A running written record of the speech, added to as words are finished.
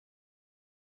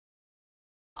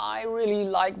I really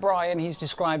like Brian. He's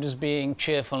described as being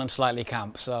cheerful and slightly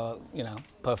camp, so, you know,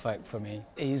 perfect for me.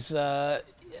 He's a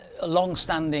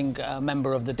long-standing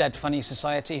member of the Dead Funny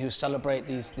Society who celebrate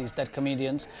these dead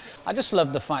comedians. I just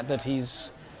love the fact that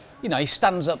he's, you know, he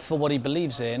stands up for what he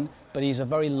believes in, but he's a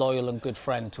very loyal and good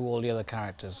friend to all the other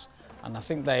characters, and I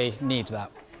think they need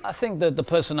that. I think that the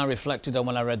person I reflected on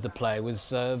when I read the play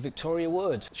was Victoria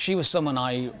Wood. She was someone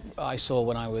I saw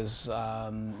when I was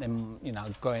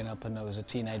growing up and I was a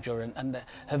teenager, and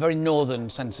her very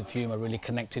northern sense of humour really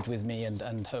connected with me,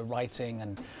 and her writing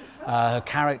and her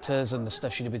characters and the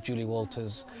stuff she did with Julie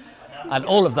Walters. And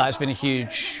all of that has been a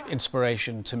huge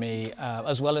inspiration to me,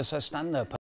 as well as her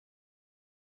stand-up.